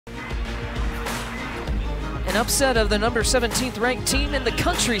An upset of the number 17th ranked team in the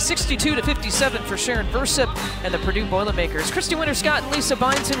country, 62-57 for Sharon Versip and the Purdue Boilermakers. Christy Winter-Scott and Lisa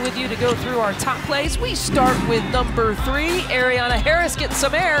Byington with you to go through our top plays. We start with number 3, Ariana Harris getting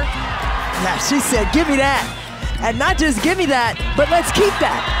some air. Yeah, she said, give me that. And not just give me that, but let's keep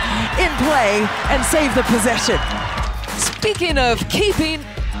that in play and save the possession. Speaking of keeping,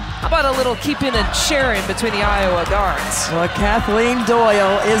 how about a little keeping and sharing between the Iowa guards? Well, Kathleen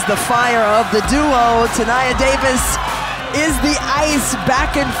Doyle is the fire of the duo. Tanaya Davis is the ice.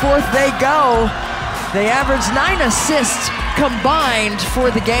 Back and forth they go. They average 9 assists combined for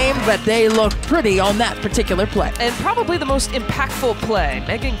the game, but they look pretty on that particular play. And probably the most impactful play,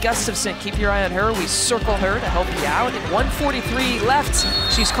 Megan Gustafson. Keep your eye on her. We circle her to help you out. At 1:43 left,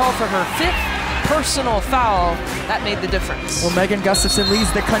 she's called for her 5th personal foul. That made the difference. Well, Megan Gustafson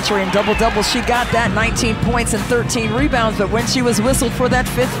leads the country in double-double. She got that, 19 points and 13 rebounds, but when she was whistled for that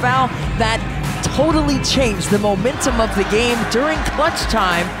 5th foul, that totally changed the momentum of the game during clutch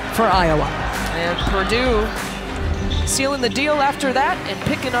time for Iowa. And Purdue sealing the deal after that and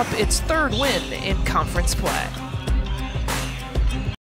picking up its 3rd win in conference play.